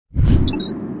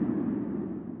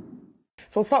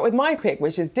So I'll start with my pick,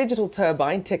 which is Digital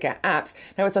Turbine, ticker APPS.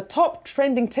 Now, it's a top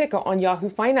trending ticker on Yahoo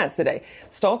Finance today.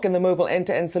 Stock in the mobile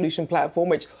end-to-end solution platform,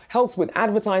 which helps with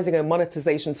advertising and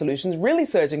monetization solutions, really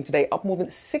surging today, up more than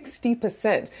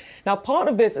 60%. Now, part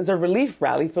of this is a relief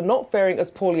rally for not faring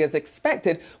as poorly as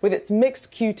expected with its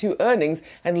mixed Q2 earnings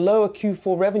and lower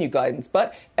Q4 revenue guidance.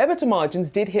 But EBITDA margins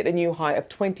did hit a new high of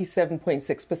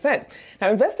 27.6%. Now,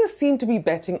 investors seem to be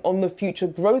betting on the future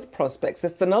growth prospects.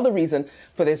 That's another reason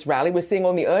for this rally. We're seeing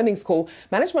on the earnings call,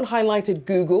 management highlighted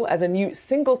Google as a new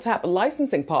single-tap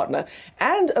licensing partner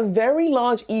and a very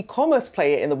large e-commerce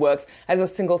player in the works as a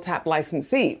single-tap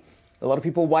licensee. A lot of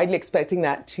people widely expecting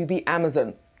that to be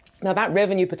Amazon. Now, that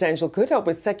revenue potential could help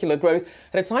with secular growth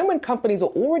at a time when companies are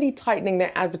already tightening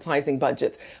their advertising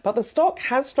budgets. But the stock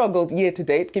has struggled year to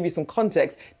date. To give you some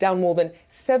context, down more than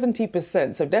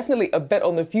 70%. So definitely a bet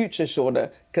on the future, Shauna,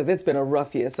 because it's been a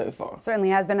rough year so far. Certainly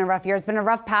has been a rough year. It's been a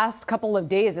rough past couple of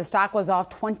days. The stock was off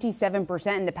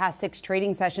 27% in the past 6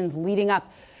 trading sessions leading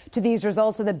up to these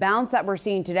results. So the bounce that we're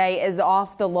seeing today is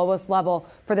off the lowest level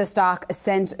for the stock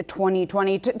since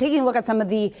 2020. Taking a look at some of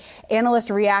the analyst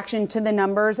reaction to the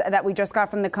numbers that we just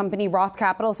got from the company, Roth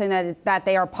Capital saying that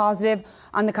they are positive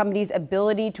on the company's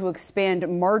ability to expand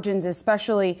margins,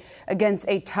 especially against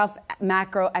a tough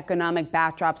macroeconomic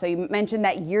backdrop. So you mentioned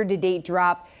that year-to-date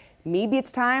drop. Maybe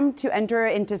it's time to enter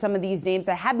into some of these names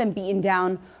that have been beaten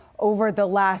down over the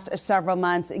last several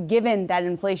months. Given that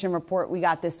inflation report we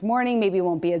got this morning, maybe it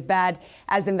won't be as bad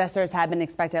as investors have been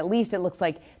expecting. At least it looks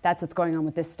like that's what's going on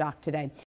with this stock today.